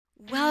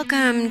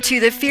Welcome to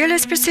the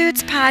Fearless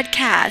Pursuits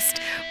podcast,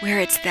 where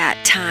it's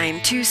that time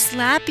to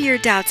slap your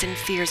doubts and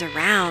fears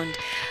around,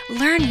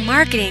 learn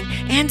marketing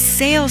and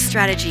sales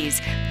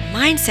strategies,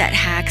 mindset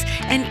hacks,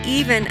 and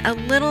even a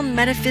little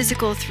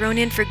metaphysical thrown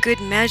in for good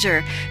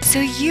measure so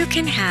you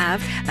can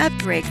have a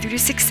breakthrough to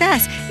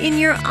success in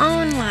your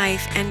own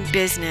life and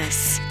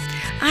business.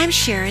 I'm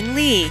Sharon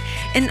Lee,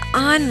 an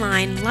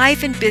online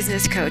life and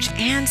business coach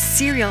and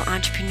serial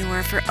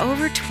entrepreneur for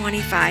over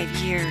 25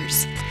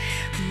 years.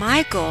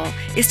 My goal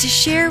is to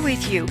share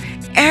with you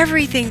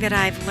everything that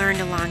I've learned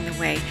along the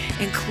way,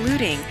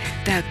 including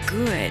the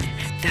good,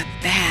 the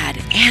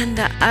bad, and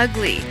the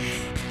ugly.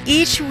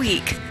 Each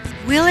week,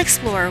 we'll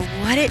explore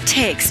what it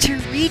takes to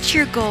reach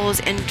your goals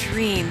and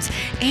dreams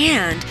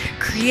and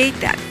create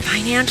that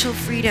financial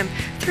freedom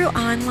through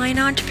online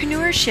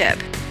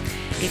entrepreneurship.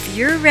 If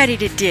you're ready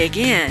to dig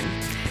in,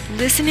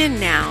 listen in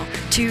now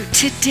to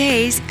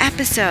today's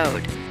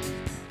episode.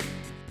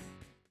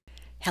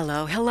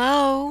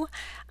 Hello.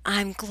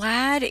 I'm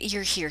glad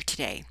you're here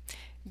today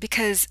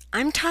because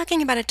I'm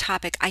talking about a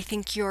topic I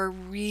think you're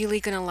really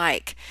going to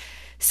like.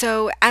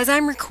 So, as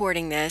I'm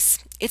recording this,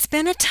 it's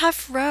been a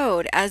tough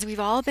road as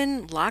we've all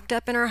been locked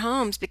up in our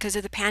homes because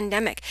of the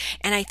pandemic,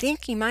 and I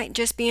think you might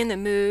just be in the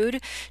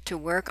mood to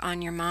work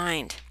on your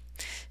mind.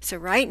 So,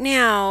 right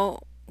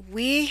now,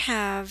 we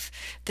have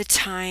the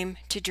time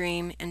to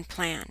dream and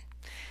plan.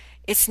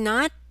 It's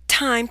not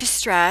time to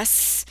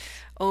stress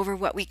over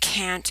what we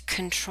can't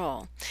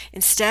control.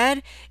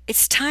 Instead,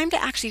 it's time to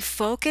actually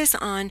focus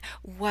on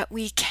what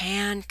we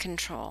can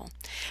control.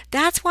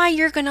 That's why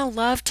you're going to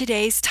love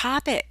today's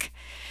topic.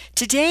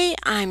 Today,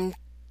 I'm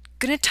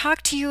going to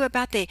talk to you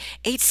about the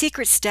 8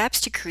 secret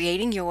steps to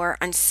creating your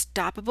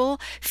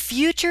unstoppable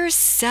future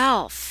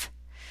self.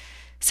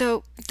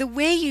 So, the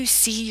way you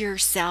see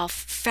yourself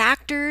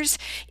factors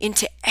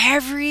into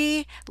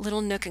every little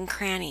nook and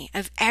cranny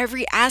of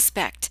every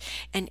aspect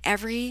and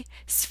every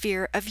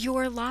sphere of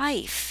your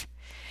life.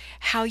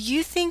 How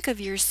you think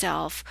of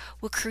yourself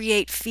will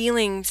create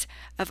feelings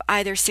of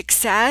either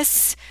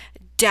success,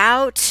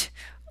 doubt,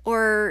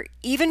 or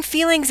even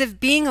feelings of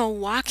being a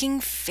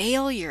walking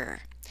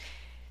failure.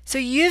 So,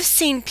 you've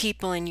seen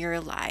people in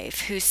your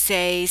life who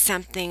say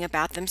something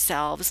about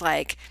themselves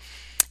like,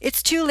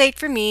 "It's too late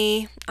for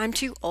me. I'm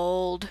too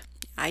old."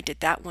 I did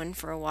that one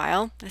for a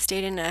while. I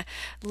stayed in a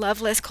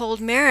loveless, cold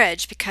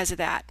marriage because of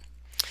that.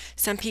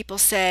 Some people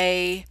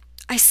say,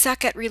 "I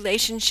suck at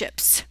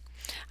relationships."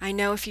 I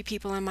know a few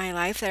people in my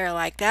life that are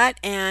like that,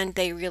 and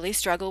they really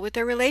struggle with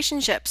their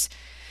relationships.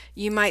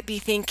 You might be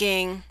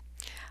thinking,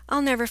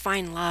 "I'll never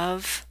find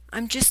love.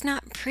 I'm just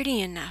not pretty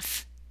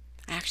enough."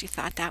 I actually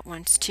thought that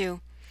once too.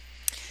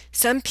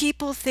 Some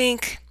people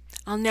think,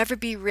 "I'll never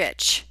be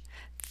rich.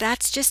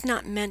 That's just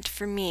not meant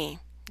for me."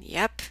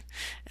 Yep,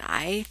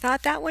 I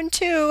thought that one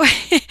too.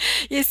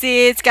 You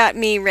see, it's got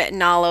me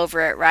written all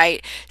over it,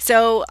 right?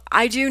 So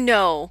I do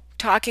know,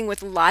 talking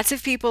with lots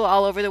of people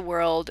all over the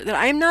world, that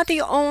I'm not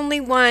the only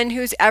one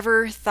who's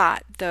ever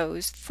thought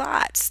those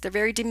thoughts. They're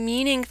very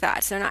demeaning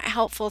thoughts. They're not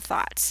helpful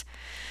thoughts.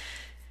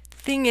 The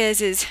thing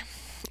is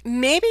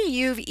maybe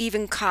you've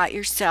even caught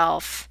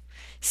yourself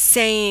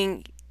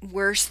saying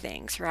worse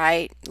things,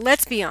 right?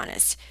 Let's be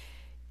honest.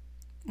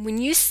 When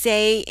you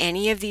say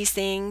any of these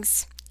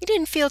things, you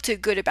didn't feel too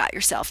good about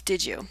yourself,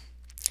 did you?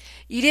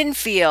 You didn't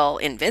feel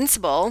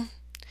invincible.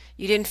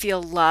 You didn't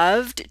feel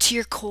loved to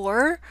your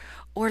core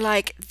or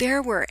like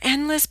there were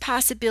endless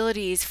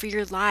possibilities for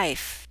your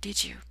life,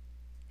 did you?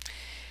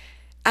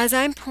 As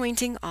I'm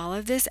pointing all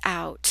of this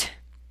out,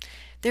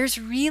 there's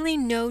really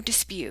no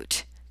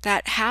dispute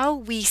that how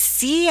we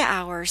see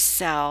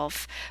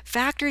ourselves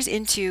factors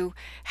into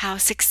how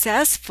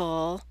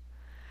successful,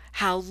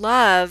 how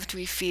loved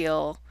we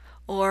feel,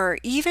 or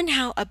even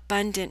how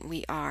abundant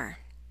we are.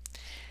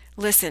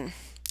 Listen,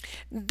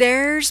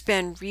 there's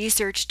been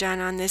research done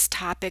on this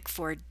topic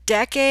for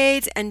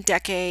decades and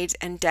decades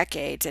and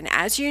decades. And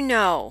as you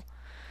know,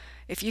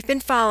 if you've been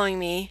following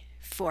me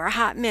for a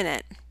hot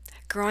minute,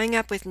 growing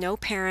up with no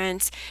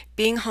parents,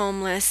 being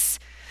homeless,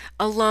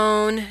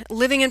 alone,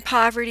 living in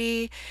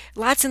poverty,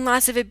 lots and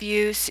lots of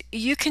abuse,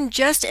 you can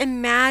just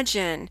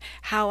imagine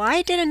how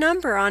I did a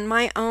number on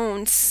my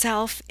own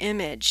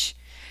self-image.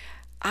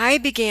 I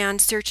began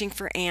searching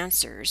for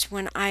answers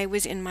when I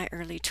was in my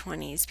early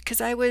 20s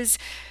because I was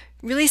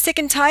really sick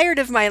and tired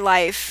of my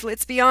life,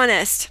 let's be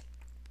honest.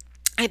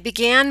 I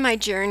began my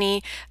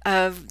journey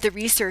of the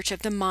research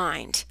of the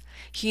mind,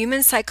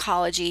 human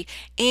psychology,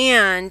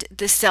 and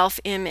the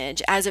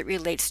self-image as it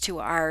relates to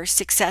our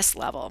success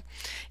level.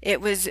 It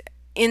was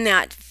in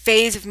that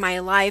phase of my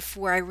life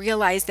where I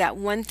realized that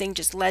one thing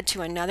just led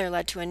to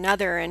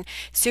another, and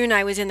soon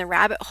I was in the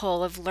rabbit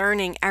hole of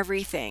learning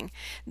everything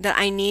that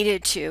I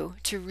needed to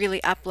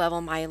really up level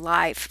my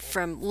life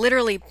from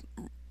literally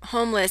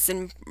homeless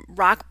and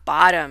rock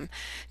bottom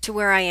to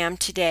where I am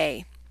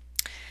today.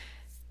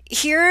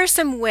 Here are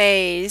some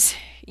ways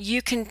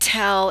you can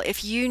tell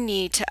if you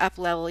need to up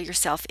level your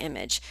self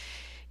image.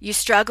 You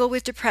struggle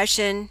with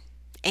depression,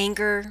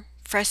 anger,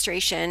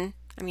 frustration.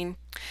 I mean,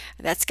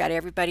 that's got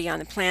everybody on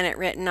the planet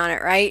written on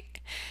it, right?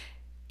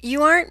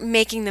 You aren't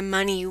making the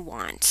money you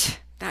want.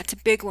 That's a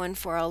big one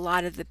for a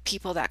lot of the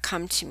people that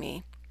come to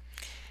me.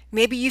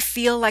 Maybe you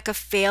feel like a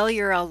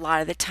failure a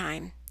lot of the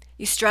time.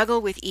 You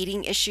struggle with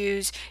eating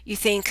issues. You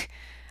think,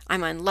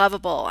 I'm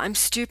unlovable, I'm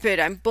stupid,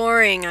 I'm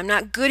boring, I'm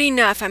not good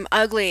enough, I'm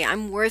ugly,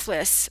 I'm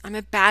worthless, I'm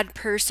a bad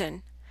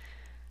person,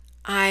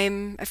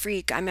 I'm a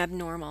freak, I'm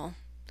abnormal,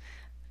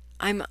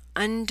 I'm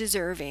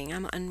undeserving,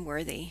 I'm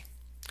unworthy.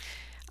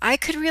 I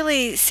could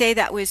really say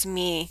that was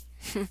me,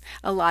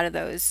 a lot of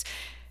those.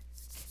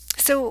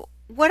 So,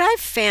 what I've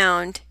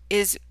found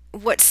is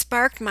what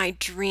sparked my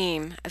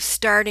dream of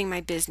starting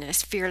my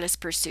business, Fearless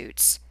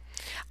Pursuits.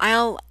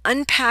 I'll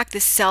unpack the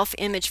self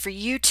image for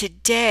you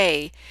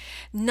today.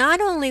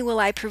 Not only will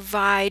I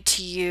provide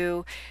to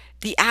you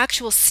the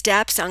actual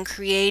steps on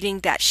creating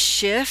that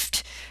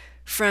shift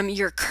from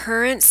your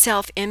current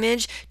self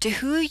image to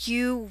who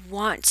you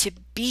want to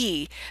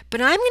be,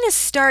 but I'm going to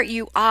start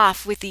you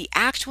off with the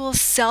actual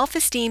self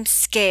esteem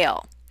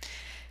scale.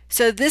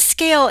 So, this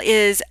scale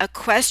is a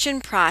question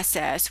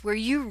process where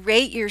you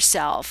rate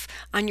yourself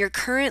on your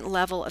current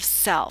level of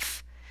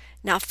self.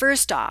 Now,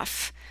 first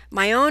off,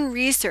 my own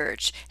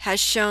research has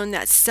shown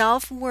that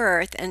self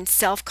worth and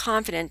self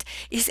confidence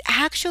is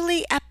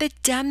actually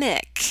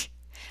epidemic.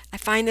 I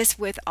find this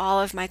with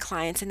all of my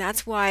clients, and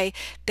that's why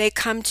they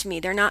come to me.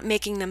 They're not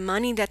making the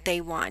money that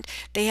they want.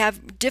 They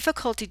have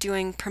difficulty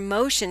doing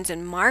promotions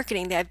and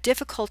marketing. They have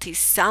difficulty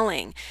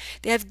selling.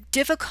 They have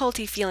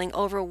difficulty feeling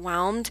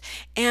overwhelmed,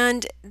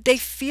 and they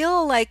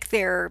feel like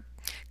they're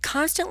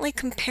constantly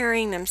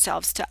comparing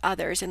themselves to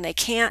others and they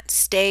can't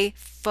stay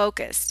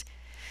focused.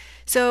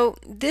 So,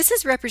 this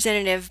is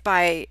representative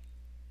by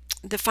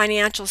the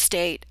financial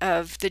state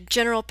of the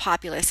general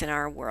populace in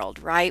our world,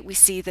 right? We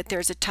see that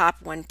there's a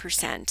top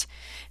 1%.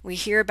 We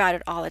hear about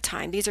it all the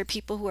time. These are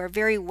people who are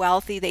very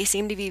wealthy. They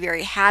seem to be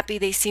very happy.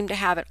 They seem to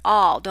have it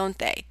all, don't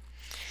they?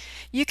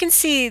 You can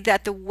see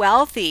that the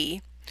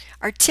wealthy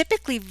are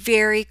typically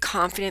very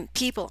confident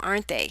people,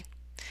 aren't they?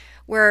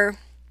 Where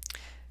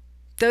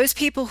those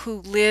people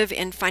who live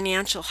in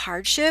financial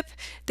hardship,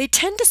 they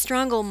tend to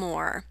struggle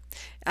more.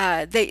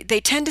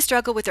 They tend to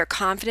struggle with their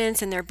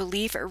confidence and their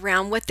belief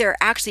around what they're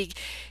actually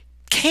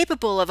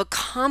capable of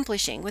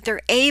accomplishing, what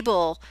they're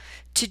able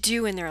to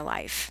do in their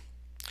life.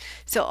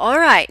 So, all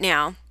right,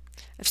 now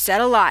I've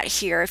said a lot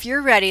here. If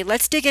you're ready,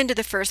 let's dig into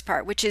the first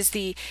part, which is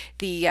the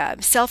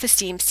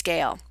self-esteem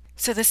scale.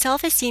 So, the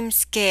self-esteem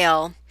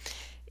scale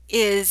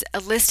is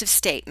a list of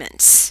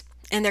statements,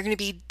 and they're going to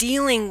be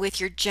dealing with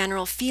your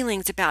general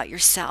feelings about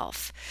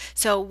yourself.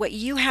 So, what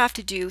you have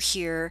to do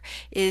here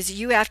is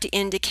you have to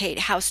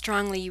indicate how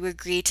strongly you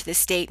agree to the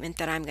statement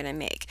that I'm going to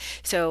make.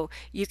 So,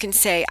 you can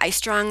say, I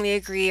strongly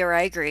agree or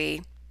I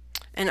agree.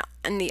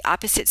 And the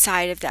opposite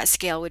side of that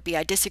scale would be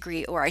I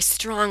disagree or I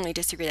strongly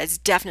disagree. That's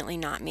definitely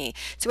not me.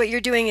 So, what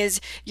you're doing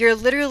is you're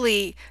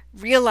literally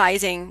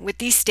realizing with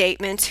these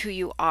statements who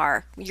you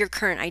are, your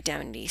current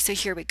identity. So,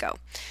 here we go.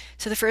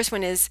 So, the first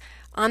one is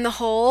on the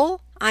whole,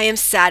 I am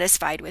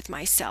satisfied with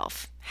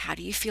myself. How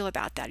do you feel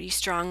about that? Do you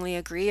strongly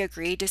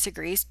agree,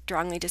 disagree,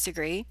 strongly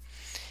disagree?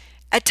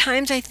 At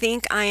times, I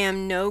think I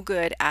am no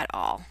good at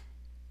all.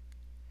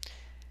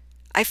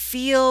 I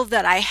feel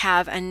that I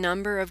have a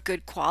number of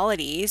good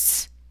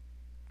qualities.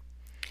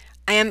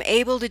 I am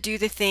able to do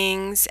the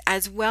things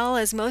as well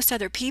as most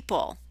other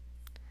people.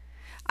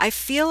 I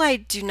feel I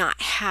do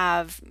not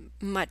have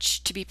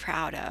much to be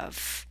proud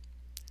of.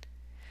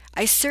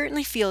 I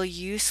certainly feel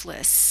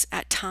useless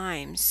at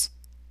times.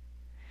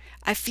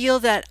 I feel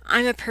that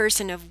I'm a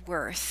person of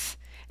worth,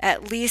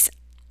 at least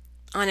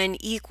on an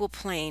equal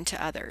plane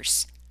to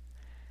others.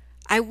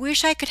 I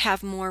wish I could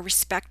have more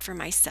respect for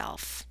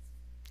myself.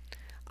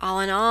 All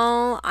in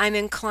all, I'm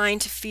inclined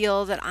to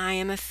feel that I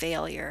am a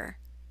failure.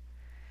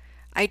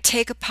 I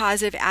take a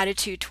positive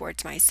attitude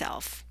towards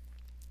myself.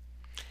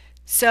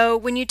 So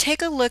when you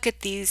take a look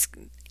at these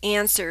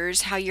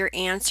answers, how you're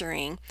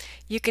answering,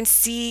 you can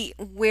see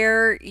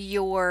where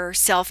your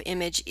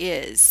self-image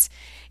is.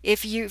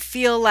 If you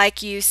feel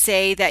like you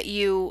say that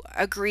you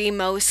agree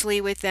mostly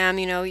with them,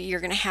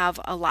 you're going to have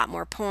a lot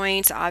more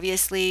points.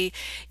 Obviously,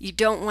 you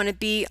don't want to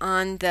be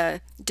on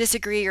the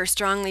disagree or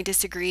strongly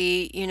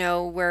disagree,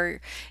 where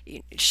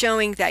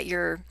showing that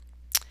you're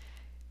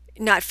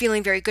not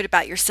feeling very good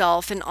about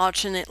yourself. And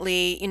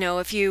alternately,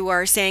 if you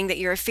are saying that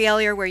you're a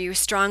failure where you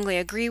strongly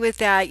agree with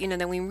that,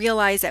 then we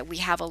realize that we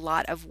have a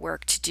lot of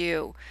work to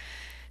do.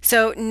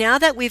 So now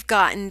that we've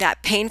gotten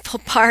that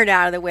painful part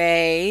out of the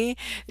way,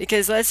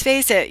 because let's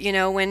face it,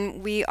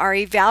 when we are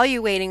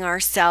evaluating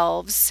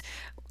ourselves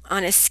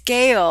on a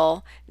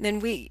scale, then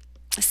we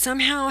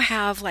somehow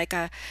have like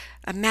a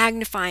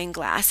magnifying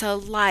glass, a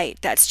light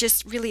that's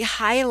just really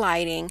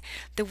highlighting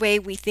the way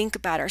we think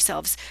about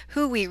ourselves,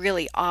 who we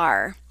really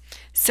are.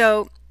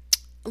 So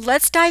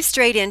let's dive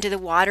straight into the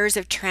waters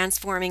of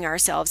transforming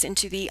ourselves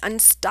into the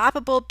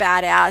unstoppable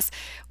badass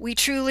we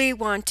truly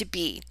want to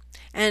be.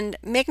 And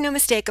make no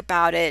mistake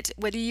about it,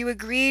 whether you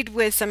agreed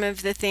with some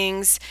of the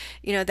things,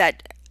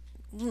 that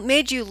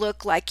made you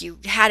look like you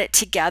had it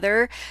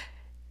together,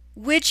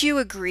 would you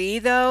agree,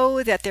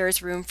 though, that there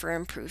is room for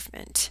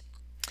improvement?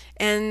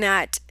 and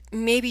that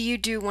maybe you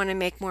do want to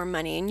make more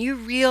money, and you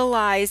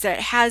realize that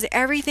it has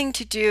everything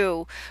to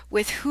do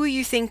with who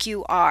you think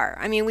you are.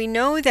 I mean, we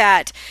know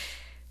that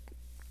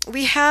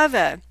we have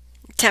a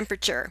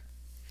temperature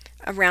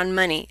around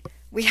money.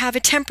 We have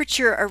a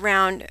temperature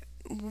around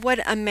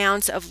what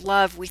amounts of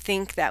love we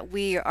think that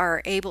we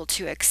are able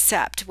to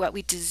accept, what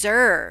we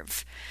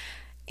deserve.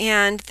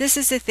 And this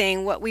is the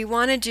thing, what we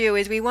want to do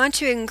is we want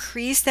to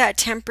increase that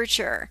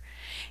temperature.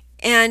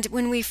 And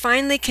when we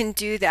finally can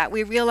do that,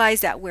 we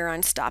realize that we're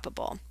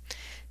unstoppable.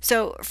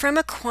 So, from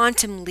a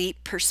quantum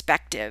leap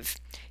perspective,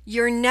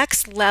 your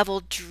next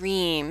level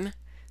dream,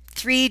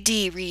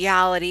 3D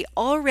reality,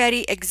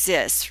 already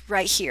exists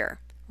right here,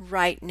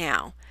 right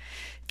now.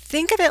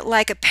 Think of it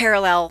like a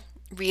parallel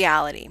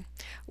reality.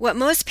 What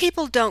most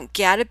people don't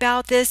get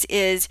about this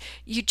is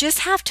you just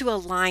have to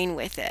align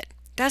with it.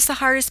 That's the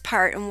hardest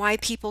part and why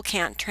people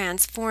can't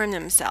transform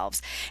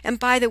themselves. And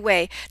by the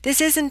way, this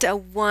isn't a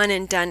one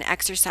and done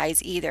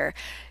exercise either.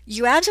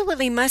 You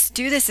absolutely must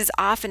do this as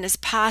often as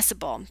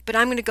possible, but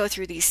I'm going to go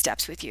through these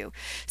steps with you.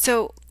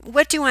 So,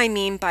 what do I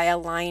mean by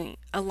align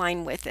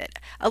with it?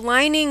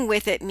 Aligning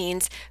with it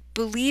means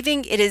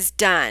believing it is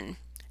done,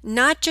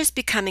 not just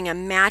becoming a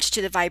match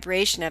to the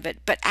vibration of it,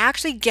 but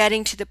actually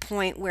getting to the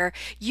point where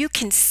you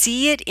can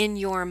see it in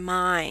your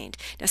mind.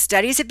 Now,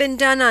 studies have been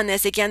done on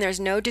this. Again, there's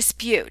no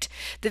dispute.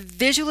 The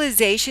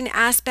visualization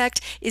aspect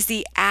is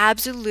the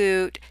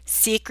absolute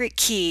secret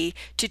key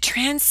to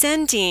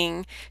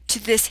transcending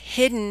to this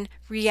hidden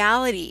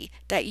reality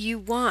that you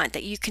want,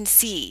 that you can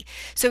see.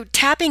 So,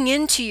 tapping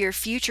into your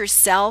future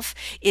self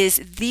is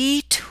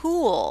the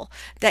tool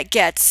that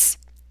gets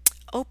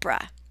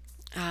Oprah,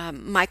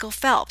 Michael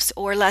Phelps,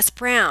 or Les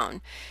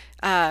Brown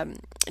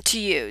to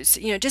use.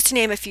 Just to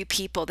name a few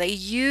people, they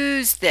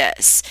use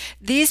this.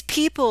 These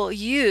people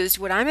used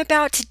what I'm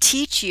about to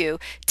teach you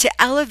to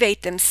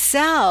elevate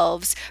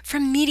themselves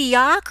from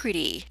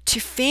mediocrity to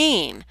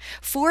fame,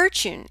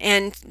 fortune,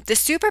 and the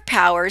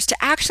superpowers to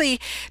actually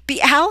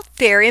be out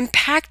there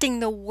impacting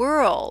the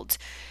world.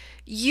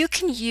 You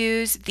can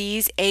use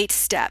these 8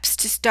 steps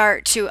to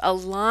start to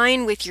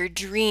align with your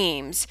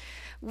dreams,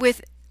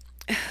 with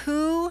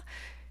who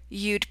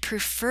you'd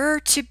prefer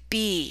to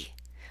be.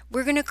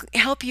 We're going to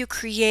help you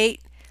create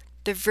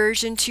the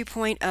version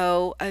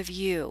 2.0 of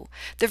you,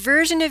 the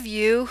version of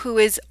you who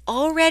is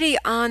already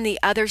on the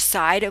other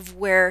side of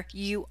where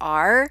you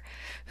are,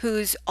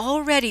 who's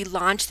already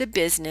launched the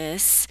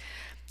business,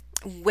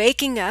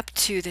 waking up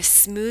to the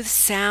smooth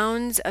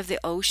sounds of the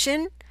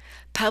ocean,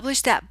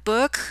 published that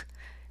book,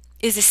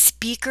 is a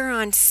speaker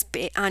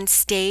on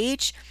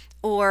stage,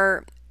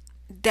 or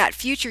that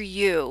future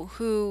you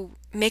who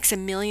makes $1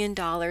 million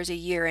a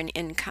year in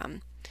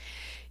income.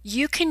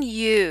 You can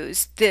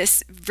use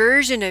this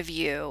version of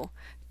you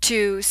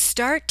to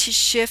start to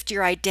shift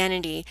your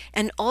identity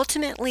and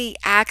ultimately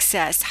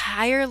access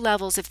higher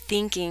levels of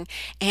thinking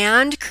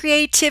and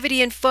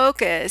creativity and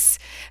focus,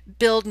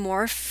 build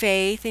more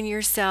faith in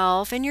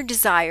yourself and your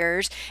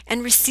desires,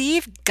 and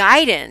receive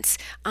guidance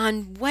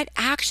on what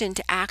action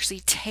to actually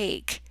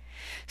take.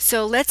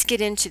 So let's get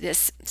into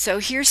this. So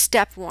here's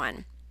step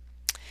 1.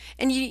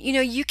 And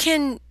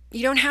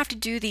you don't have to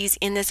do these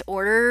in this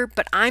order,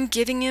 but I'm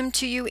giving them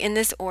to you in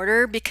this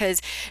order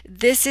because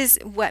this is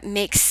what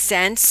makes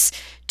sense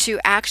to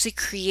actually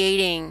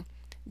creating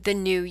the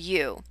new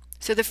you.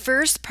 So the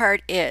first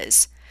part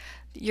is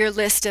your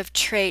list of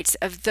traits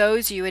of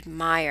those you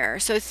admire.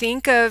 So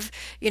think of,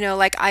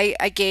 like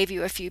I gave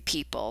you a few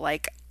people,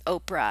 like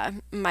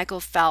Oprah, Michael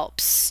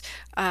Phelps,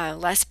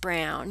 Les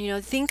Brown.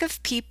 Think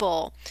of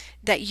people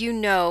that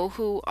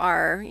who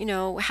are,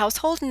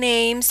 household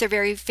names. They're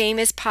very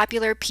famous,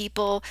 popular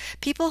people,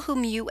 people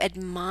whom you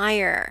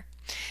admire.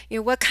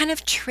 What kind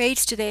of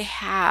traits do they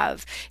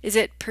have? Is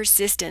it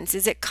persistence?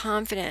 Is it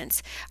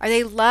confidence? Are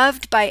they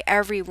loved by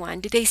everyone?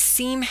 Do they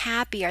seem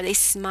happy? Are they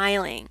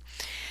smiling?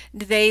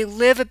 Do they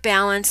live a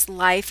balanced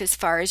life as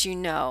far as you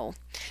know?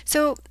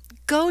 So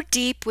go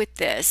deep with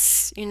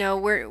this.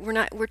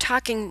 We're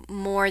talking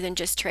more than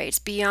just traits,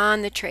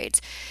 beyond the traits.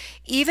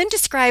 Even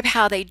describe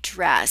how they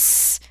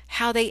dress,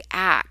 how they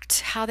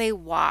act, how they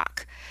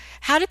walk.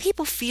 How do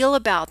people feel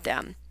about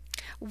them?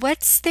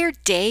 What's their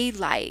day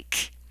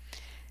like?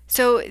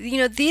 So,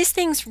 these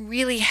things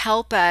really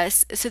help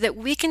us so that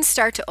we can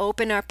start to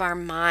open up our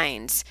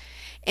minds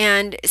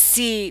and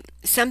see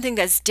something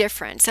that's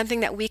different,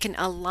 something that we can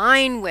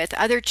align with,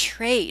 other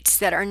traits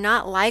that are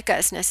not like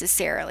us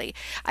necessarily.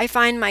 I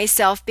find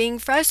myself being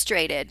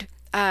frustrated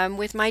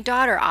with my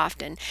daughter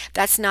often.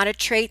 That's not a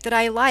trait that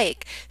I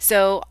like.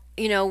 So,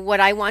 what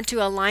I want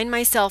to align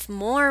myself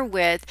more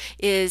with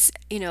is,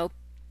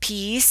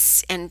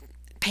 peace and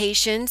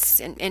patience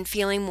and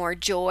feeling more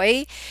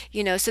joy,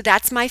 so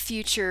that's my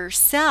future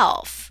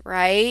self,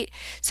 right?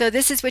 So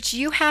this is what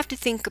you have to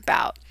think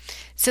about.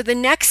 So the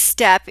next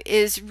step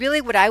is really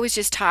what I was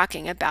just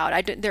talking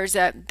about. There's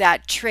a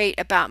that trait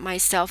about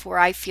myself where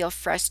I feel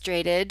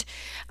frustrated.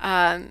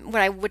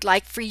 What I would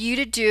like for you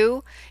to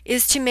do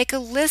is to make a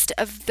list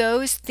of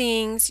those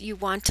things you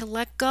want to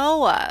let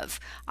go of.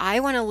 I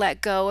want to let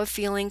go of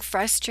feeling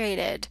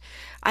frustrated.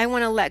 I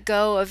want to let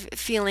go of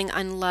feeling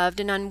unloved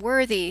and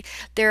unworthy.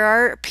 There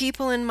are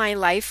people in my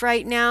life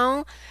right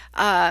now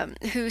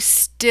who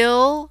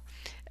still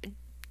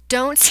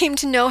don't seem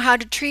to know how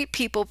to treat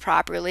people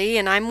properly,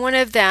 and I'm one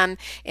of them.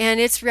 And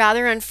it's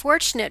rather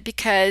unfortunate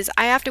because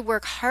I have to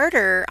work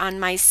harder on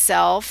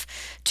myself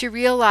to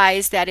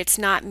realize that it's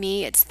not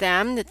me, it's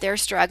them, that they're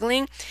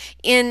struggling.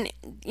 In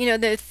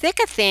the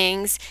thick of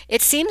things,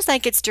 it seems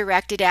like it's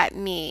directed at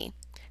me.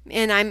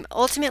 And I'm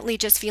ultimately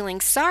just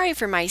feeling sorry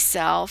for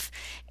myself.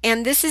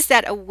 And this is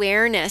that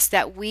awareness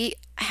that we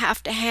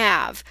have to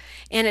have.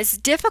 And it's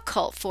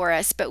difficult for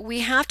us, but we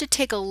have to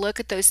take a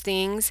look at those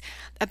things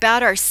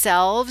about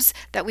ourselves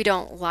that we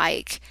don't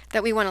like,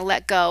 that we want to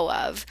let go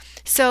of.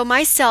 So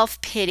my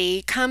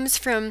self-pity comes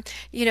from,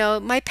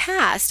 my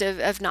past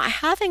of not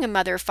having a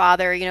mother or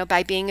father,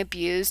 by being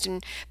abused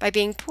and by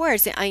being poor.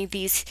 So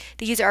these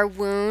are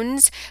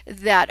wounds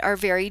that are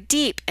very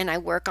deep, and I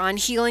work on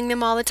healing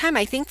them all the time.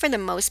 I think for the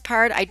most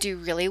part, I do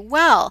really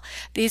well.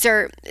 These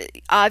are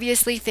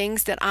obviously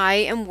things that I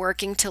am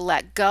working to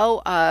let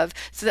go of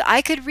so that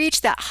I could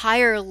reach that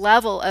higher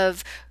level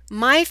of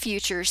my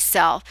future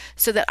self,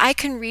 so that I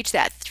can reach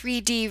that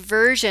 3D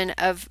version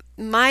of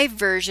my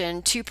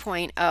version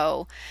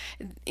 2.0,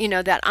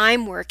 that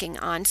I'm working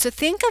on. So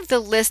think of the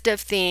list of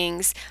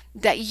things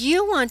that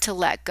you want to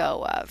let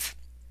go of.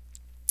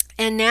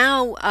 And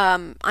now,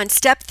 on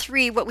step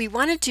 3, what we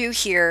want to do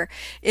here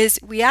is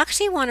we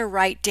actually want to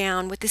write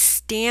down what the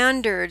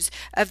standards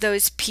of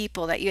those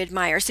people that you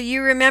admire. So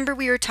you remember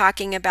we were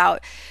talking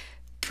about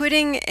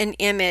putting an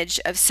image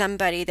of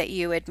somebody that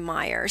you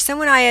admire.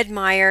 Someone I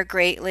admire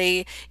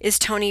greatly is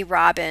Tony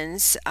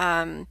Robbins.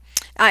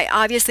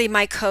 Obviously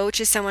my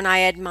coach is someone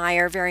I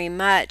admire very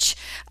much.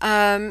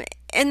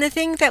 And the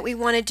thing that we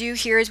want to do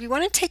here is we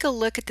want to take a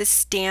look at the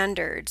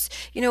standards.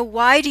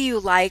 Why do you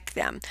like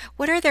them?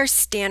 What are their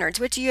standards?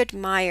 What do you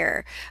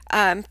admire?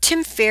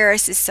 Tim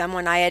Ferriss is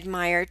someone I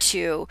admire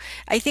too.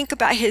 I think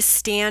about his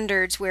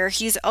standards where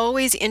he's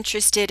always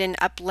interested in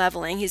up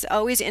leveling. He's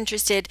always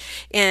interested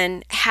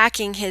in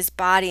hacking his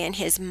body and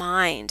his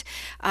mind,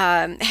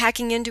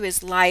 hacking into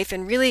his life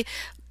and really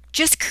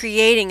just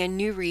creating a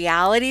new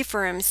reality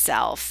for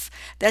himself.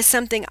 That's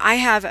something I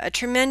have a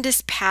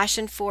tremendous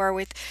passion for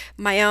with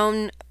my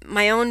own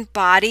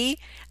body.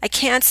 I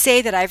can't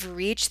say that I've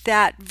reached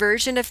that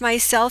version of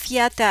myself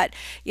yet that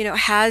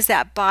has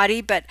that body,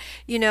 but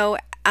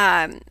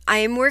I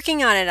am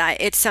working on it.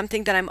 It's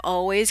something that I'm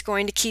always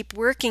going to keep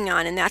working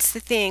on. And that's the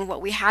thing.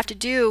 What we have to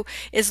do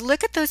is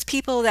look at those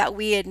people that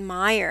we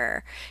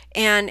admire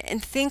and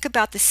think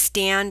about the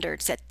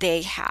standards that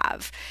they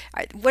have.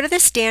 What are the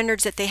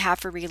standards that they have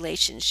for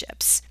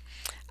relationships?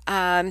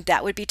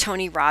 That would be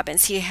Tony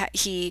Robbins.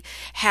 He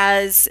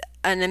has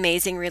an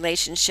amazing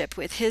relationship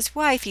with his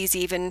wife. He's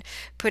even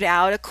put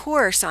out a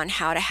course on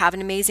how to have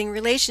an amazing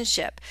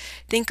relationship.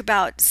 Think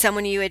about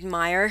someone you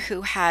admire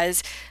who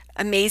has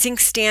amazing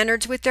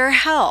standards with their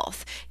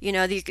health.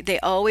 They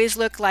always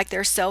look like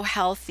they're so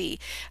healthy.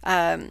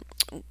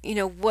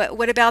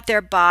 What about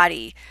their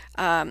body?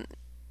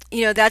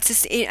 That's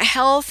just,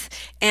 health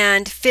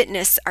and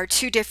fitness are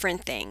two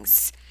different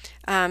things.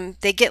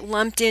 They get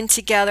lumped in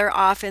together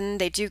often.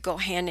 They do go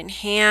hand in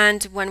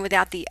hand. One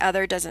without the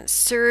other doesn't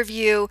serve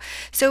you.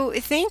 So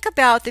think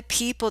about the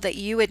people that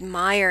you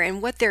admire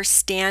and what their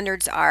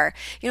standards are.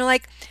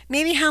 Like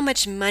maybe how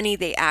much money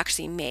they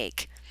actually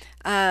make.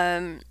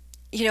 How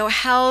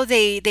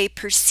they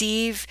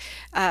perceive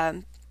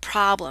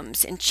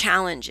problems and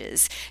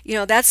challenges.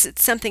 That's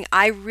something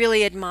I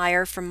really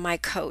admire from my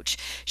coach.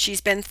 She's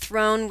been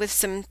thrown with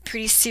some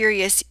pretty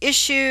serious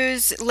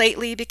issues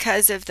lately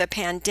because of the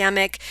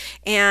pandemic.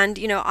 And,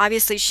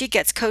 obviously she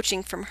gets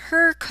coaching from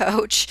her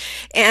coach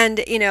and,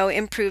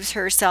 improves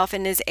herself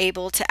and is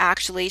able to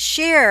actually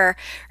share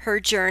her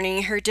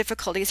journey, her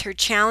difficulties, her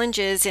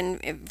challenges in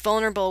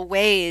vulnerable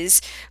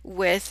ways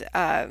with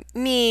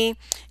me.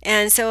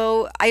 And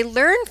so I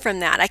learn from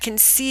that. I can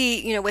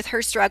see, with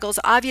her struggles,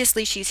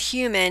 obviously she's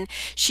human.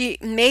 She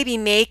may be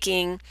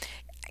making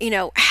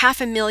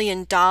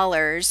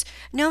 $500,000.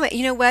 No,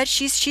 you know what?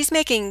 She's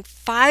making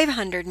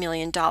 $500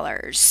 million.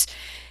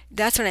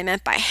 That's what I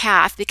meant by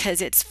half,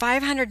 because it's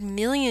 $500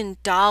 million,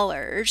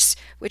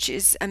 which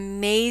is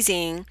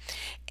amazing.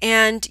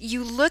 And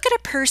you look at a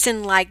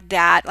person like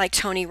that, like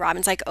Tony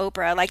Robbins, like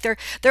Oprah, like they're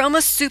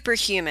almost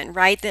superhuman,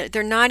 right?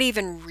 They're not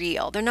even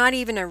real. They're not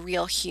even a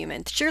real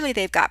human. Surely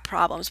they've got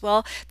problems.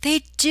 Well,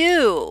 they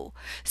do.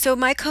 So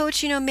my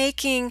coach,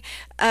 making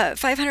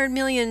 $500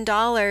 million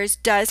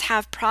does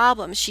have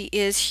problems. She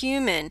is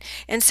human.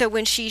 And so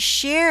when she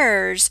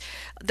shares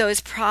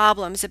those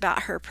problems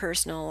about her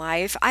personal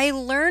life, I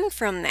learn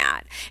from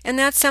that. And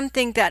that's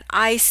something that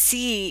I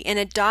see and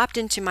adopt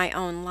into my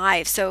own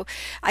life. So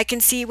I can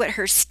see what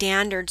her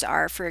standards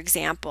are, for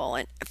example,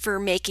 and for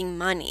making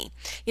money.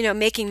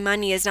 Making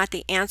money is not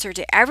the answer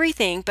to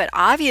everything, but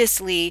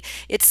obviously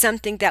it's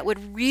something that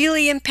would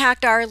really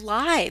impact our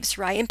lives,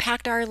 right?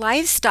 Impact our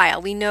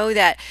lifestyle. We know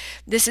that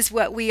this is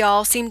what we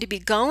all seem to be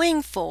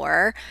going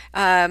for.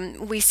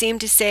 We seem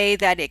to say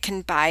that it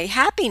can buy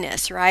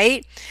happiness,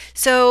 right?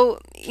 So,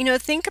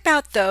 think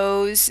about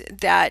those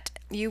that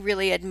you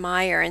really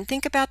admire and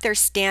think about their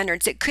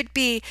standards. It could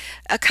be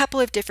a couple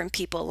of different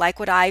people, like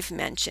what I've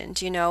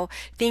mentioned,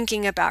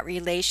 thinking about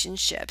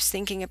relationships,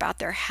 thinking about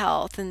their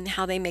health and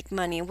how they make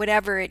money,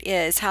 whatever it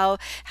is, how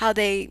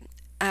they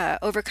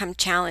overcome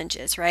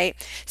challenges, right?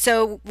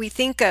 So we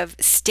think of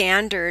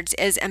standards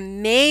as a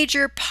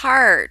major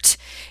part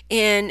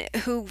in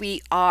who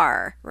we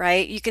are,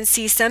 right? You can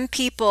see some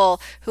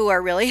people who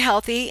are really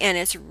healthy and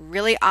it's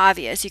really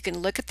obvious. You can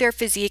look at their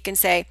physique and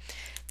say,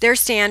 their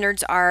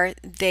standards are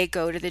they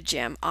go to the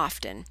gym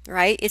often,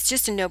 right? It's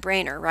just a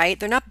no-brainer, right?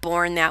 They're not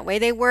born that way.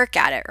 They work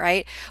at it,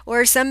 right?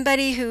 Or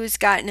somebody who's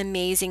got an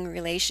amazing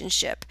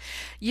relationship.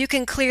 You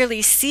can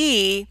clearly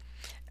see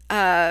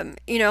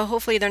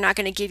hopefully they're not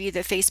going to give you the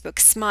Facebook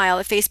smile,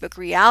 the Facebook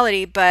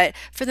reality, but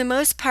for the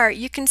most part,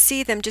 you can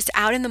see them just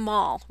out in the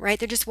mall, right?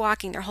 They're just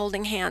walking, they're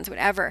holding hands,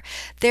 whatever.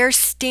 Their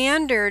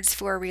standards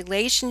for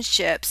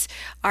relationships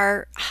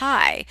are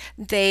high.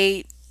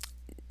 They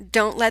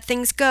don't let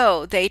things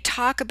go. They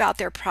talk about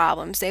their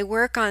problems. They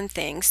work on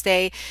things.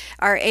 They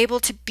are able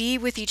to be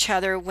with each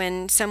other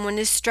when someone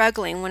is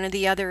struggling, one or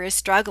the other is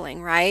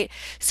struggling, right?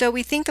 So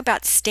we think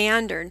about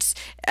standards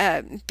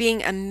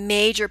being a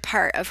major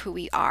part of who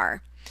we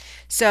are.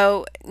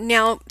 So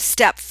now,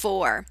 step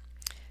 4,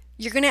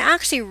 you're going to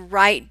actually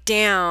write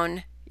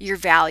down your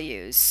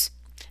values.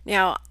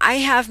 Now, I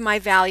have my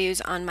values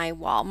on my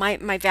wall.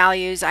 My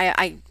values,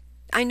 I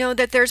know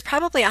that there's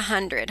probably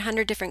 100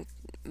 different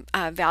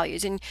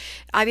values. And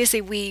obviously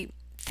we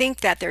think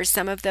that there's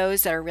some of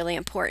those that are really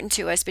important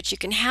to us, but you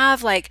can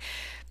have like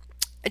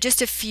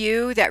just a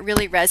few that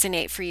really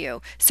resonate for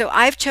you. So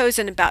I've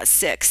chosen about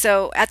 6.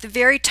 So at the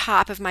very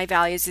top of my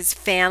values is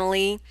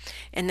family,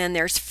 and then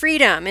there's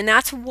freedom. And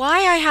that's why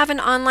I have an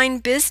online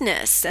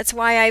business. That's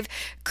why I've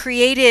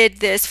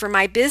created this for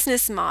my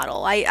business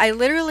model. I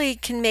literally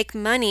can make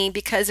money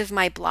because of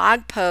my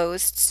blog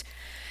posts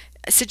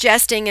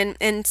suggesting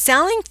and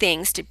selling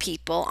things to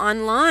people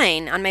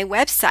online on my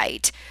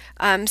website,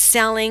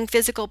 selling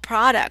physical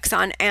products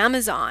on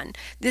Amazon.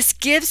 This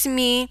gives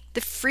me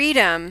the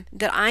freedom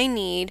that I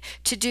need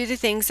to do the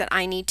things that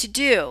I need to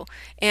do.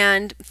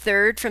 And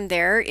third from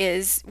there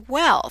is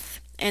wealth.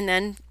 And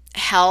then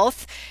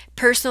health,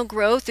 personal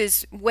growth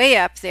is way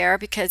up there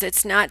because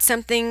it's not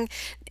something,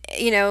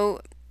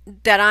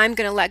 that I'm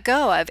going to let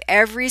go of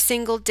every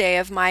single day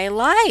of my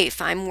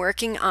life. I'm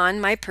working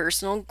on my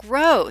personal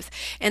growth.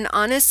 And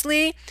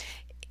honestly,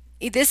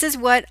 this is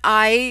what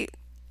I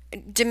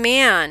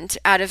demand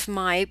out of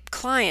my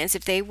clients.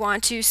 If they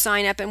want to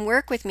sign up and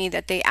work with me,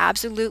 that they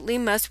absolutely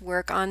must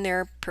work on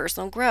their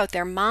personal growth,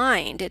 their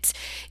mind.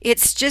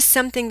 It's just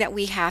something that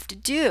we have to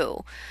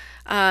do.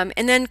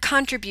 And then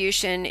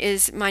contribution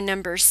is my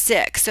number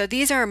 6. So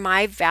these are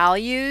my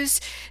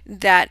values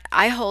that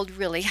I hold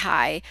really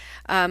high.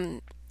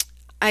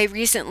 I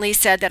recently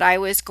said that I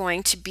was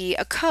going to be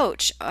a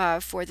coach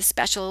for the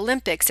Special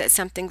Olympics. That's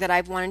something that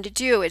I've wanted to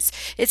do.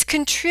 It's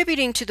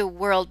contributing to the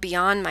world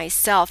beyond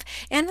myself,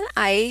 and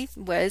I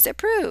was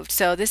approved.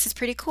 So this is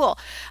pretty cool.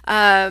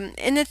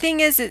 And the thing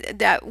is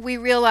that we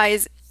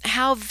realize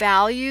how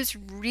values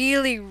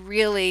really,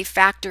 really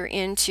factor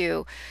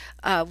into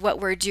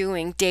what we're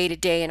doing day to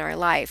day in our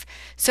life.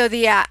 So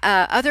the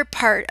other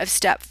part of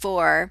step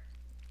 4.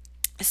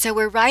 So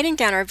we're writing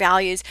down our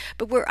values,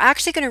 but we're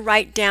actually going to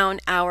write down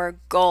our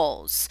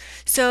goals.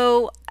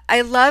 So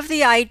I love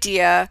the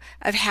idea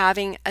of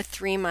having a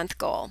 3-month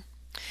goal.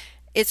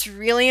 It's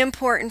really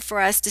important for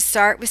us to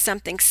start with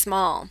something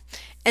small.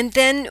 And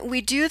then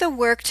we do the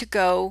work to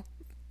go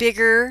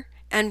bigger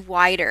and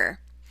wider.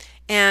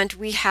 And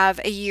we have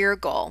a year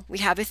goal. We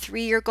have a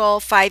 3-year goal,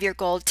 5-year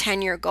goal,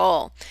 10-year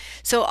goal.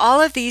 So all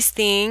of these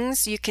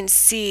things you can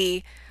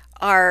see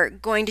are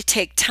going to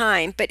take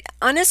time. But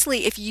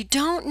honestly, if you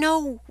don't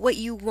know what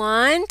you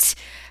want,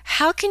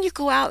 how can you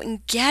go out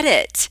and get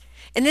it?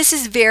 And this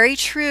is very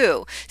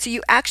true. So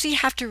you actually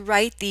have to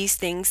write these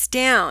things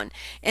down.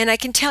 And I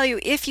can tell you,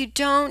 if you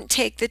don't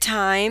take the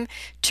time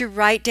to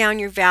write down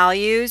your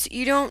values,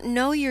 you don't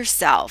know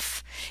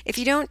yourself. If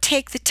you don't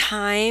take the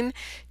time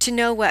to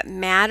know what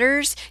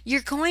matters, you're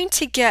going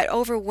to get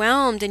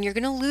overwhelmed and you're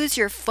going to lose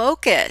your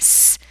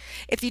focus.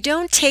 If you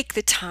don't take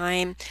the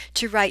time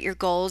to write your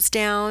goals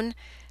down,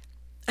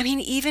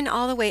 even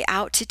all the way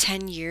out to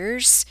 10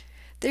 years,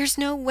 there's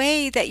no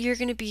way that you're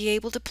going to be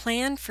able to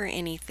plan for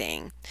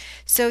anything.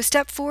 So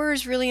step 4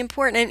 is really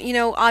important. And,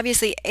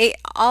 obviously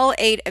all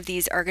 8 of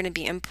these are going to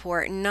be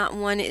important. Not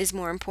one is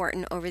more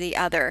important over the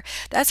other.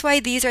 That's why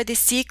these are the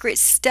secret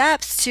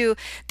steps to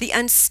the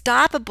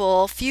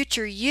unstoppable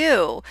future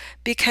you,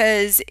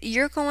 because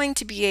you're going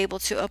to be able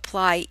to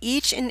apply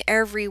each and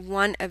every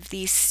one of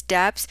these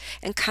steps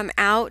and come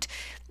out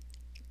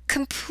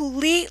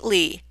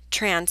completely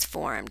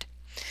transformed.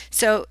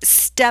 So,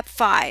 step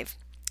 5,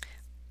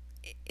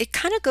 it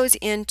kind of goes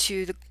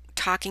into the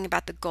talking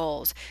about the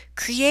goals.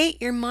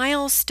 Create your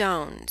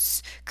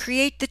milestones,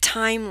 create the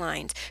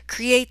timelines,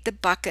 create the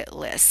bucket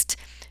list.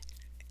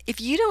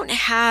 If you don't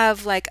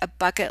have like a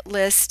bucket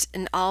list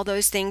and all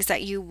those things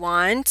that you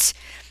want,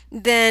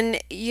 then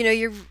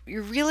you're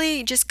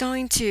really just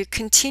going to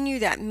continue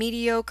that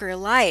mediocre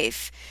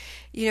life.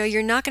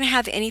 You're not going to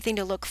have anything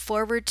to look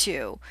forward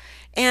to.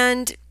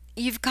 And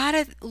you've got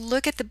to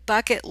look at the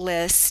bucket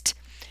list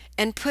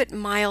and put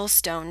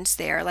milestones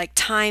there, like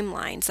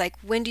timelines, like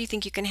when do you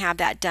think you can have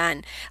that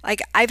done.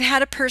 Like, I've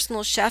had a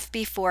personal chef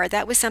before.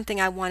 That was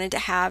something I wanted to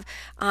have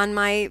on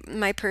my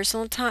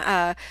personal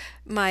time,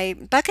 my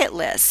bucket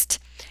list,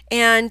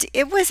 and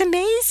it was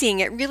amazing.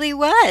 It really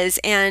was,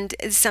 and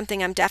it's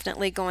something I'm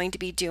definitely going to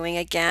be doing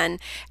again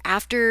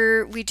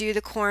after we do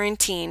the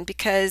quarantine,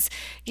 because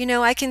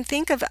I can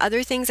think of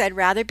other things I'd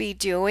rather be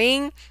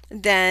doing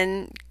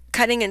than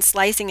cutting and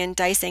slicing and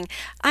dicing.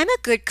 I'm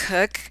a good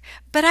cook,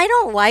 but I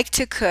don't like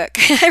to cook.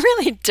 I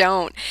really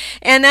don't.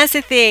 And that's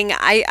the thing.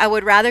 I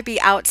would rather be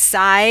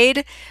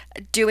outside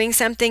doing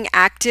something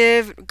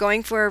active,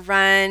 going for a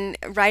run,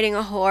 riding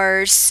a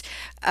horse,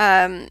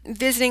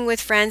 visiting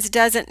with friends.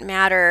 Doesn't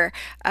matter.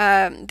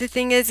 The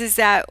thing is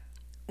that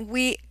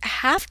we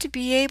have to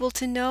be able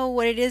to know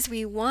what it is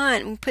we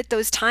want and put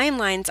those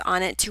timelines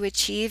on it to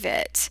achieve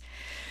it.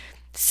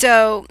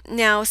 So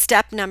now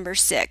step number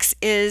 6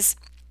 is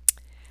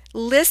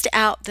list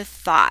out the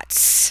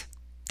thoughts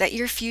that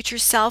your future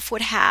self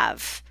would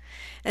have.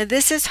 And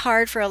this is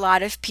hard for a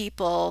lot of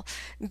people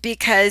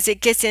because it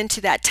gets into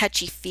that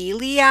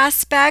touchy-feely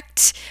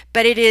aspect,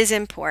 but it is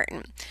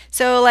important.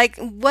 So, like,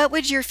 what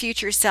would your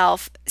future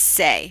self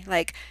say?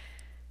 Like,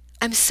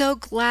 I'm so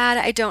glad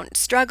I don't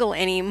struggle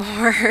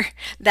anymore.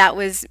 That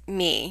was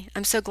me.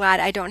 I'm so glad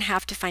I don't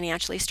have to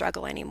financially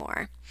struggle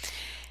anymore.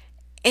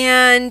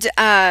 And,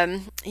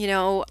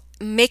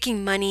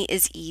 making money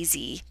is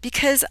easy,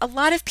 because a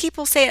lot of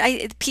people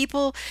say it.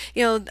 People,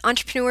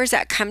 entrepreneurs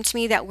that come to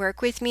me, that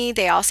work with me,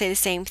 they all say the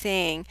same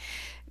thing.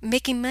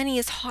 Making money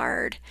is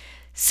hard.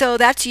 So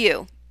that's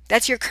you.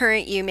 That's your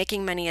current you.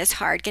 Making money is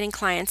hard. Getting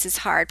clients is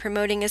hard.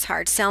 Promoting is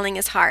hard. Selling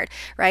is hard,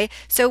 right?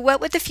 So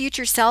what would the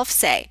future self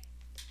say?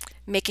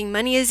 Making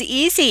money is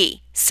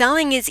easy.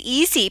 Selling is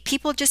easy.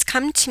 People just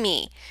come to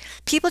me.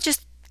 People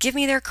just give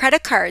me their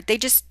credit card. They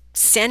just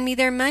send me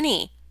their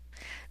money.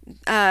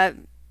 Uh,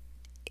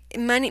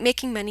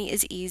 making money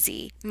is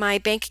easy. My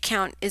bank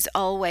account is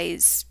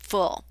always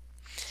full.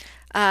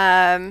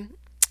 Um,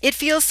 it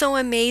feels so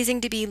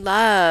amazing to be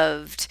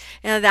loved.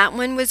 Now, that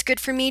one was good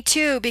for me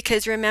too,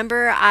 because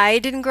remember, I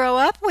didn't grow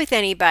up with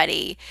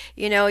anybody.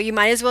 You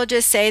might as well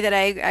just say that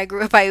I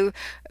grew up by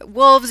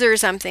wolves or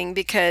something,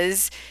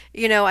 because,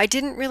 I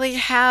didn't really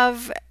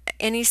have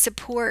any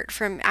support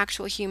from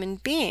actual human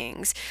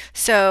beings.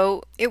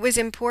 So it was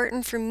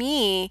important for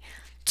me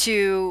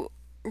to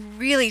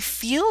really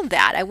feel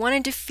that. I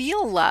wanted to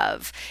feel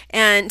love.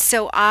 And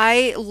so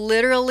I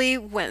literally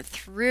went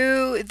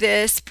through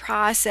this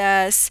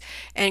process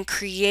and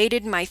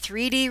created my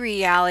 3D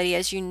reality.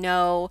 As you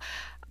know,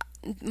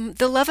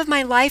 the love of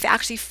my life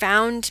actually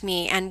found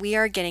me, and we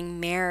are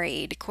getting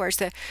married. Of course,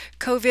 the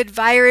COVID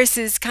virus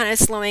is kind of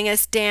slowing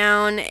us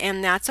down,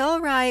 and that's all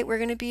right. We're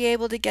going to be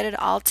able to get it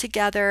all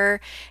together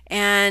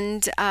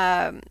and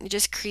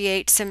just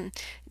create some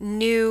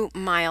new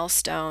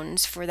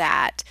milestones for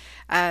that,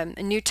 a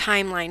new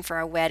timeline for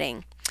our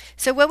wedding.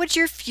 So, what would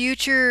your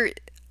future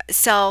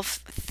self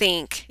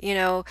think?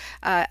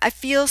 I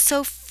feel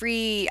so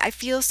free. I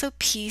feel so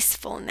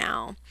peaceful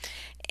now.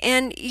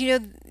 And you're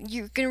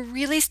going to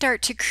really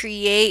start to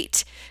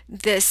create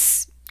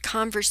this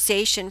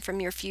conversation from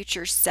your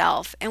future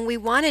self. And we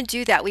want to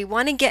do that. We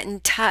want to get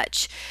in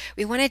touch.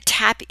 We want to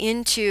tap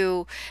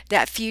into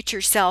that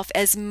future self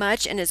as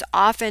much and as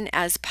often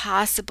as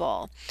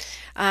possible.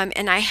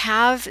 And I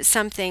have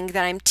something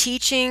that I'm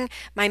teaching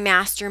my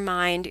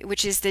mastermind,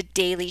 which is the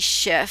daily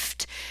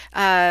shift.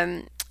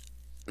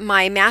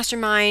 My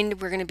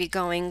mastermind, we're going to be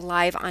going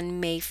live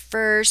on May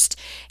 1st,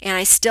 and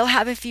I still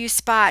have a few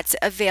spots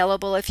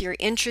available. If you're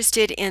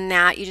interested in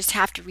that, you just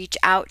have to reach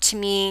out to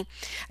me.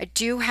 I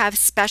do have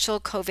special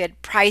COVID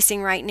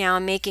pricing right now.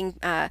 I'm making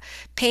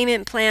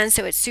payment plans,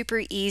 so it's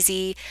super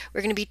easy.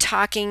 We're going to be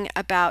talking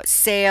about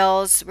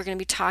sales. We're going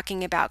to be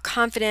talking about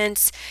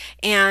confidence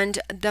and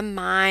the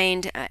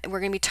mind. We're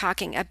going to be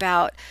talking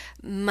about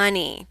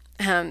money.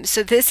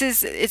 So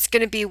it's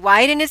going to be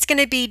wide and it's going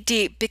to be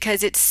deep,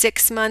 because it's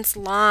 6 months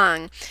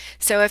long.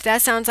 So if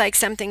that sounds like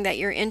something that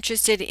you're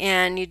interested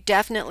in, you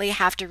definitely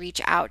have to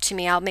reach out to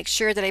me. I'll make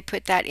sure that I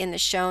put that in the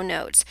show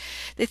notes.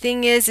 The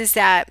thing is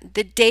that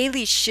the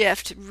daily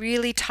shift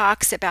really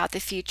talks about the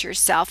future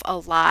self a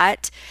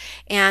lot.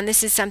 And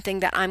this is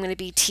something that I'm going to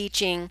be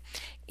teaching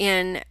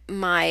in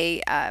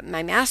my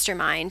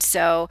mastermind.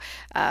 So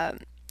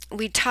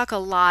we talk a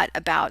lot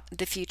about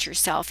the future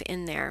self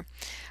in there.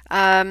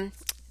 Um,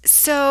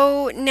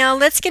 So now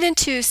let's get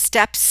into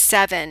step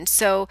 7.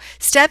 So,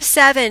 step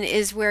 7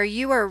 is where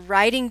you are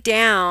writing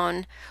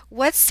down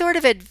what sort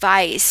of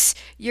advice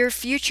your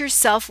future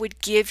self would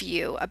give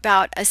you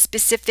about a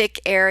specific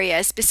area,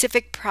 a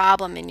specific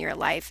problem in your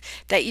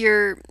life that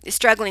you're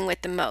struggling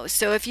with the most.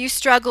 So, if you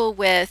struggle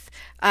with,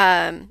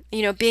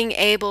 being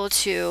able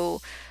to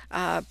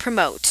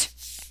promote,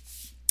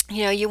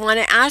 you want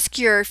to ask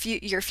your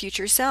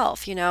future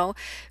self,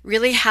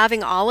 really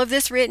having all of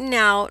this written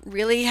out,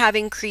 really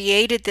having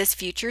created this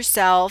future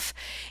self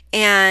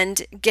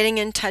and getting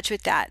in touch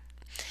with that.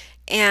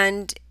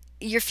 And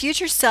your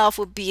future self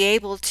will be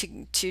able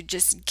to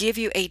just give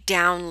you a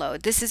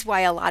download. This is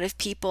why a lot of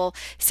people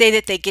say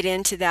that they get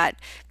into that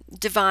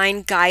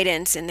divine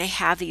guidance and they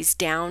have these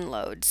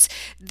downloads.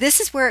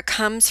 This is where it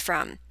comes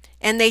from.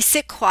 And they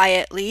sit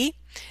quietly,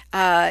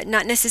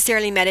 not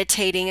necessarily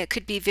meditating, it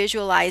could be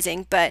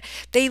visualizing, but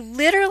they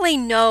literally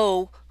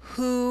know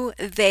who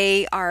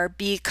they are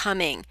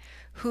becoming,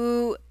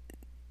 who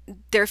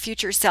their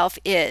future self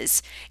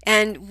is.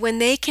 And when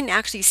they can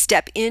actually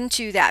step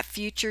into that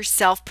future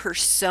self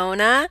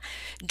persona,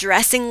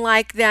 dressing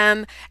like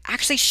them,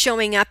 actually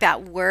showing up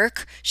at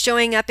work,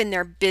 showing up in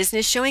their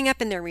business, showing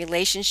up in their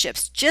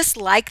relationships, just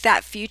like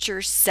that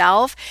future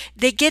self,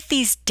 they get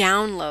these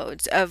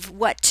downloads of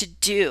what to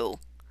do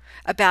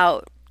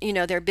about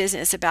their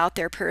business, about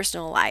their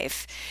personal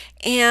life.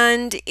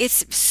 And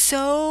it's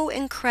so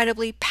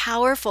incredibly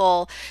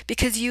powerful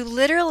because you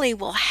literally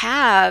will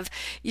have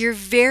your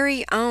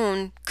very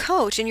own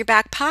coach in your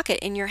back pocket,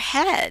 in your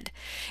head.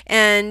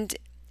 And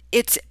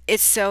it's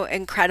so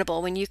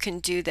incredible when you can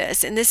do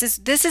this. And this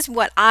is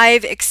what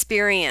I've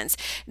experienced.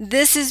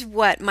 This is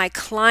what my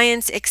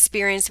clients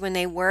experience when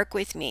they work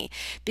with me,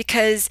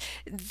 because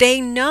they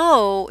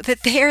know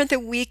that they're the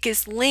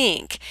weakest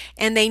link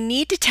and they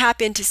need to tap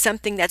into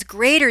something that's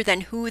greater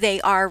than who they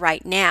are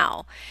right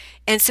now.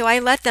 And so I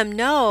let them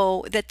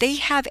know that they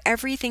have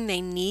everything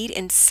they need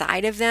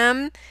inside of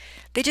them.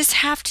 They just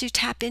have to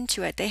tap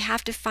into it. They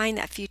have to find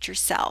that future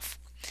self.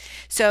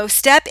 So,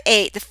 step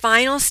 8, the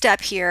final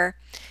step here,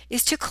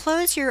 is to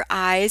close your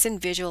eyes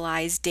and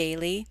visualize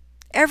daily,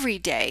 every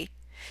day.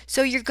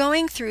 So, you're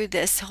going through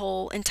this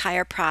whole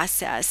entire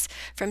process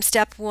from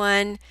step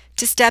 1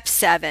 to step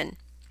 7.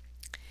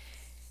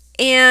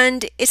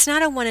 And it's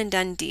not a one and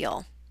done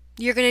deal.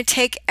 You're going to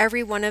take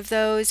every one of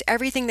those,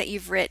 everything that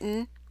you've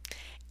written,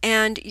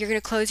 and you're going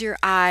to close your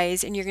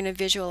eyes and you're going to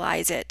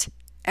visualize it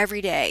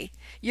every day.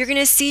 You're going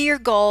to see your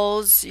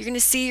goals, you're going to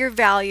see your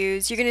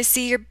values, you're going to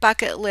see your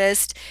bucket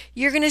list,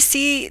 you're going to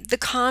see the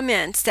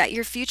comments that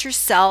your future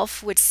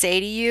self would say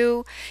to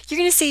you, you're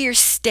going to see your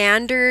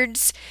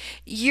standards.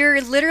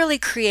 You're literally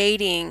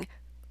creating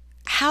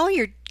how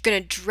you're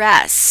going to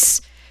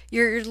dress.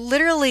 You're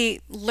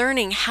literally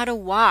learning how to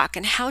walk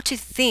and how to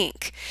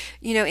think,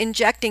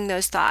 injecting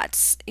those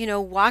thoughts,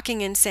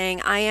 walking and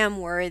saying, I am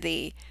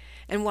worthy,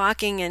 and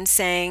walking and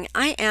saying,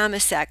 I am a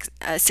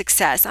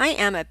success. I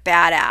am a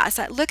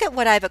badass. Look at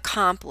what I've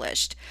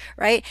accomplished,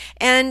 right?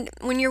 And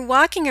when you're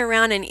walking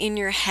around and in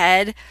your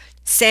head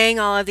saying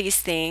all of these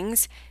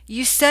things,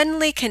 you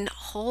suddenly can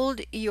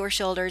hold your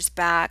shoulders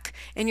back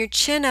and your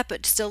chin up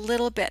just a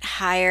little bit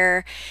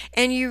higher,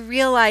 and you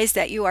realize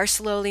that you are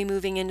slowly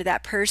moving into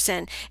that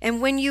person.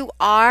 And when you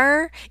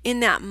are in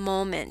that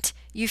moment,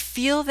 you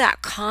feel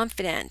that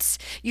confidence,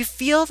 you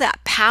feel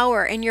that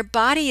power, and your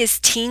body is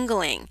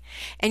tingling,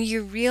 and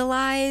you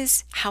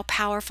realize how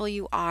powerful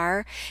you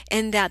are,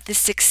 and that the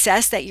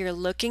success that you're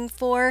looking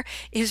for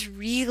is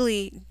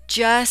really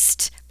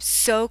just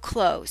so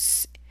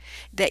close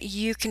that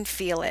you can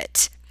feel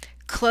it.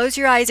 Close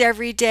your eyes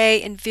every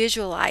day and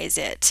visualize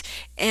it.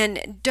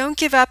 And don't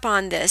give up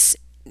on this,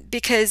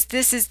 because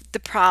this is the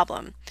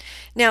problem.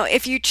 Now,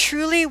 if you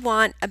truly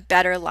want a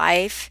better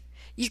life,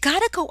 you got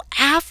to go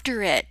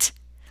after it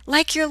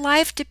like your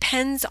life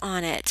depends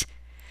on it.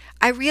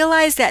 I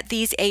realize that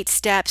these 8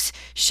 steps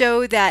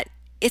show that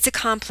it's a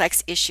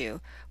complex issue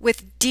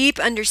with deep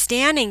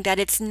understanding that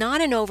it's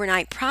not an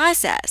overnight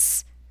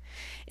process.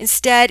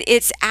 Instead,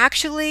 it's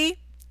actually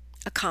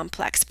a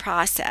complex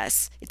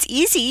process. It's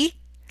easy,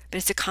 but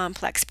it's a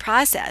complex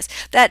process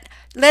that,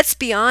 let's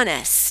be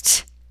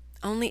honest,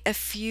 only a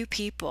few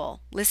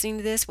people listening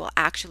to this will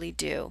actually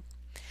do.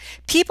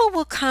 People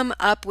will come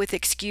up with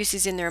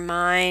excuses in their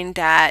mind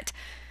that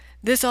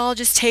this all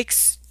just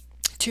takes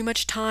too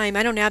much time.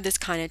 I don't have this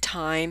kind of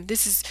time.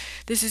 This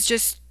is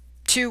just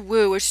too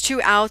woo. It's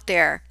too out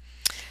there.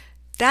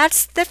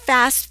 That's the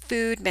fast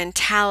food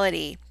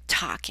mentality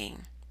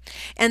talking.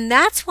 And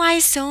that's why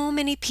so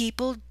many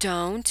people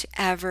don't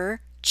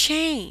ever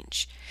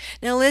change.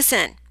 Now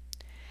listen,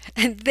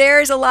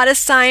 there's a lot of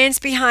science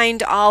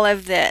behind all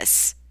of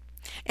this.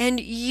 And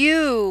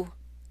you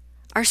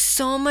are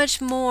so much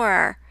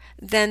more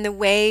than the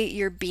way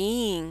you're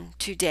being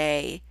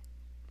today.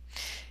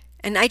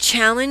 And I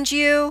challenge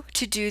you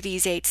to do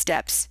these 8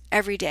 steps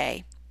every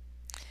day.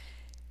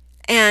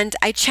 And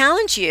I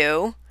challenge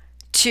you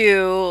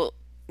to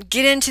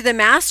get into the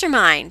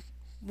mastermind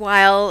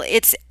while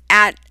it's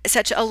at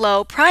such a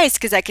low price,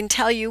 because I can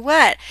tell you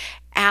what,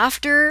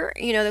 after,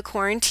 the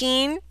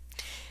quarantine,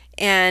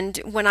 and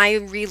when I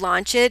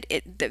relaunch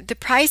the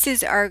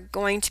prices are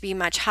going to be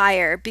much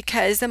higher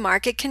because the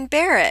market can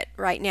bear it.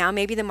 Right now,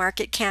 maybe the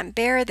market can't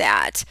bear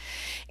that.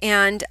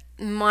 And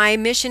my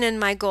mission and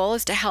my goal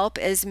is to help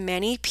as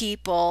many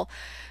people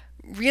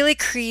really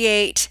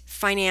create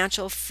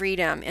financial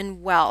freedom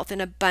and wealth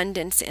and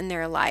abundance in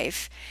their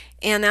life.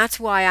 And that's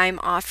why I'm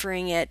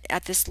offering it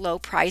at this low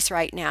price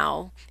right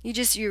now. You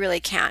really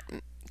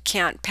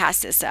can't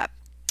pass this up.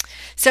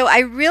 So I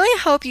really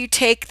hope you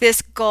take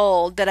this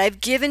gold that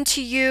I've given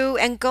to you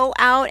and go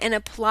out and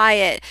apply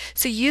it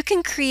so you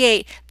can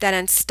create that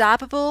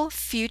unstoppable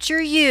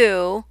future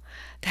you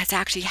that's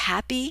actually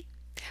happy,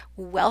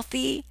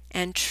 wealthy,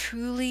 and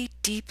truly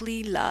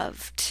deeply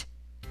loved.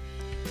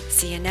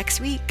 See you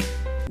next week.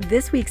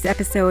 This week's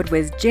episode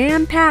was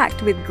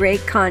jam-packed with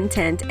great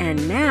content,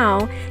 and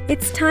now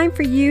it's time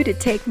for you to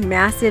take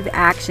massive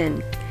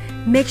action.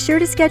 Make sure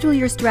to schedule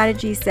your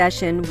strategy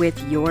session with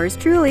yours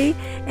truly,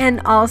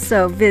 and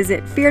also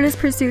visit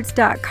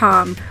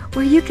fearlesspursuits.com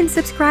where you can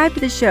subscribe to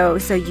the show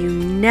so you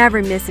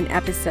never miss an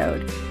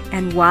episode.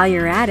 And while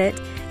you're at it,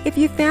 if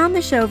you found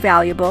the show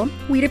valuable,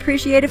 we'd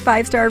appreciate a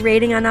 5-star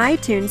rating on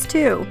iTunes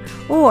too.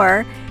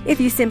 Or if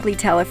you simply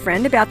tell a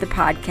friend about the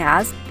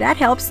podcast, that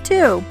helps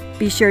too.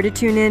 Be sure to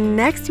tune in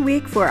next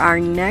week for our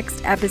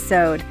next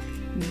episode.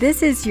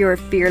 This is your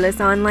fearless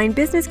online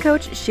business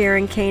coach,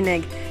 Sharon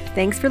Koenig.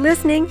 Thanks for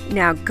listening.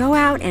 Now go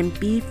out and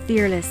be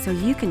fearless so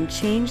you can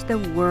change the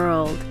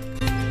world.